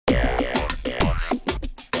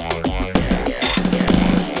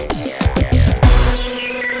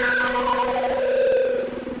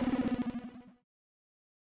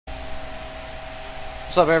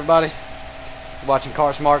What's up, everybody? You're watching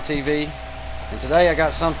Car Smart TV, and today I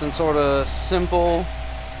got something sort of simple,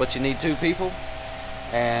 but you need two people.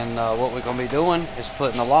 And what we're going to be doing is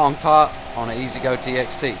putting a long top on an E-Z-GO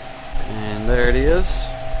TXT. And there it is.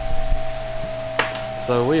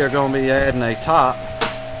 So we are going to be adding a top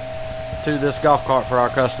to this golf cart for our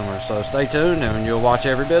customers. So stay tuned and you'll watch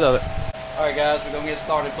every bit of it. Alright guys, we're going to get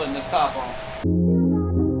started putting this top on.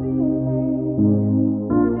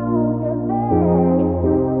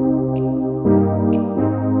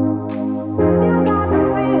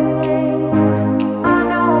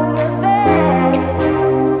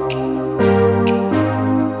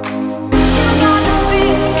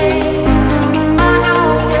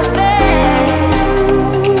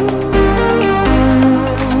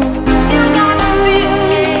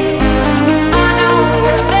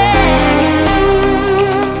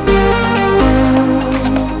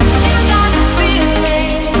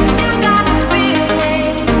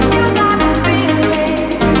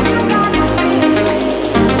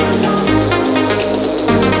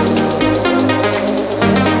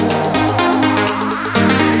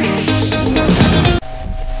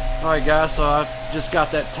 Alright guys, so I've just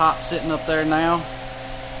got that top sitting up there now.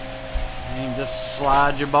 And you just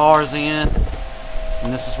slide your bars in.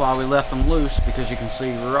 And this is why we left them loose, because you can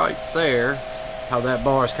see right there how that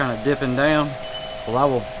bar is kind of dipping down. Well, I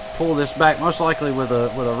will pull this back most likely with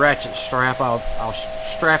a ratchet strap. I'll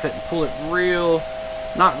strap it and pull it real,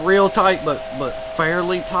 not real tight, but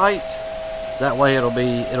fairly tight. That way it'll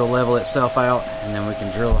level itself out, and then we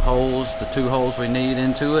can drill holes, the two holes we need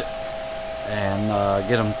into it, and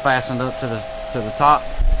get them fastened up to the top.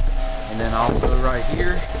 And then also right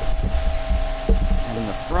here in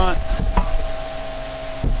the front,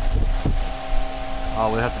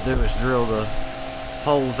 all we have to do is drill the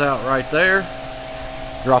holes out right there,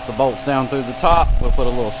 drop the bolts down through the top. We'll put a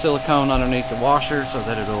little silicone underneath the washer so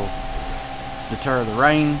that it'll deter the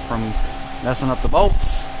rain from messing up the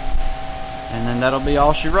bolts, and then that'll be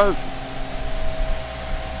all she wrote.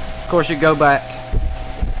 Of course, you go back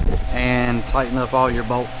and tighten up all your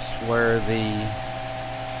bolts where the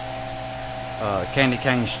candy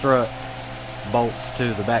cane strut bolts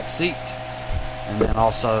to the back seat, and then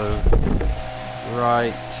also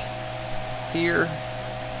right here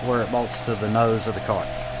where it bolts to the nose of the cart.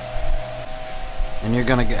 And you're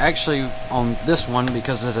going to actually, on this one,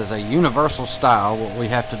 because it is a universal style, what we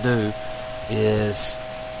have to do is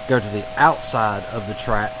go to the outside of the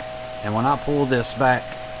track, and when I pull this back,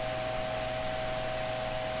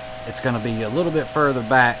 it's going to be a little bit further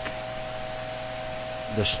back.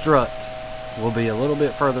 The strut will be a little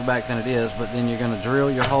bit further back than it is, but then you're going to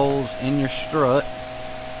drill your holes in your strut,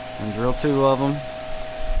 and drill two of them,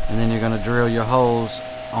 and then you're going to drill your holes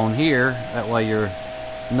on here. That way your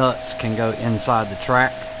nuts can go inside the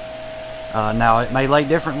track. Now it may lay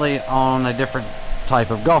differently on a different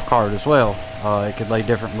type of golf cart as well. It could lay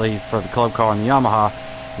differently for the club car and the Yamaha,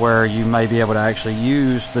 where you may be able to actually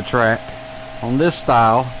use the track. On this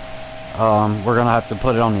style, we're going to have to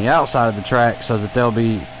put it on the outside of the track so that they'll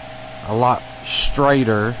be a lot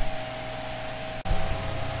straighter.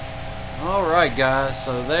 Alright guys,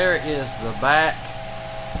 so there is the back.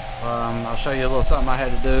 I'll show you a little something I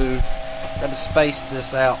had to do. Got to space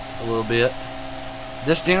this out a little bit.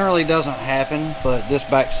 This generally doesn't happen, but this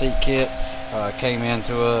back seat kit came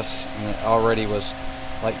into us and it already was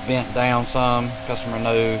like bent down some. Customer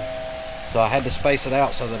knew, so I had to space it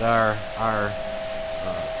out so that our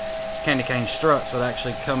candy cane struts would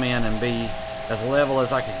actually come in and be as level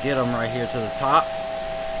as I could get them right here to the top.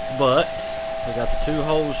 But we got the two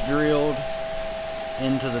holes drilled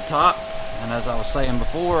into the top, and as I was saying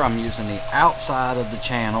before, I'm using the outside of the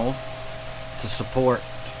channel to support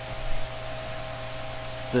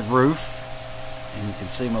the roof, and you can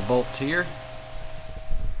see my bolts here.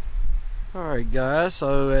 Alright guys,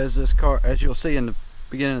 so as you'll see in the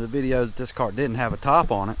beginning of the video, that this cart didn't have a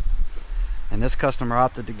top on it, and this customer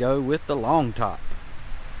opted to go with the long top,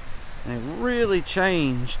 and it really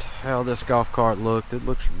changed how this golf cart looked. It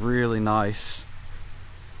looks really nice.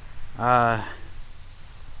 I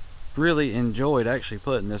really enjoyed actually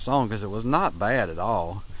putting this on because it was not bad at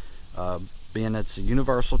all. Being it's a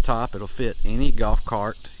universal top, it'll fit any golf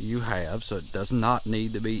cart you have, so it does not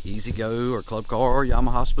need to be E-Z-GO or club car or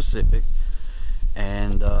Yamaha specific.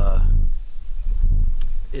 And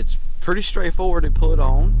it's pretty straightforward to put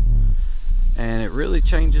on, and it really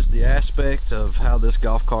changes the aspect of how this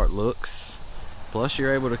golf cart looks. Plus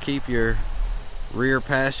you're able to keep your rear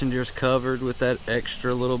passengers covered with that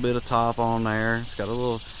extra little bit of top on there. It's got a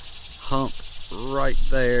little hump right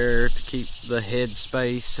there to keep the head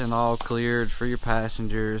space and all cleared for your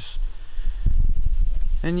passengers.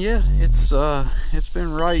 And yeah, it's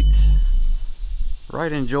been right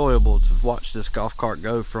enjoyable to watch this golf cart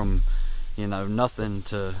go from, you know, nothing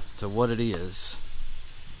to what it is.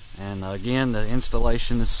 And again, the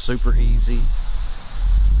installation is super easy.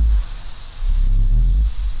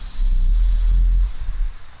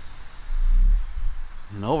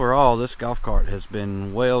 And overall, this golf cart has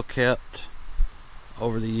been well kept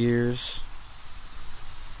over the years.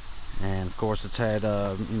 And of course, it's had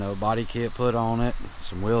you know, body kit put on it,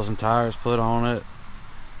 some wheels and tires put on it,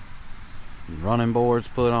 running boards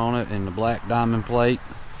put on it, and the black diamond plate.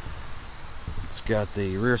 It's got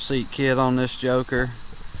the rear seat kit on this joker.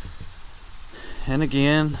 And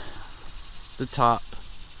again, the top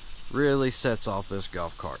really sets off this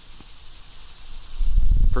golf cart.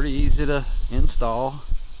 Pretty easy to install.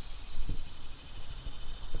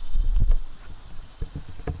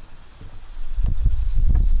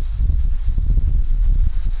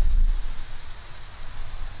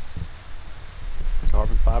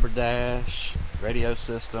 Carbon fiber dash, radio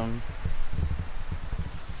system.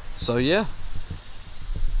 So yeah.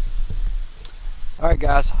 Alright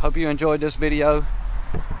guys, hope you enjoyed this video.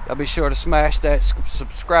 Y'all be sure to smash that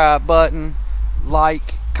subscribe button,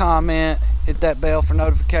 like, comment, hit that bell for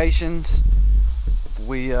notifications.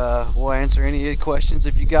 We'll answer any questions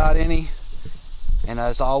if you got any. And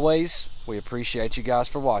as always, we appreciate you guys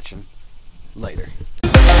for watching. Later.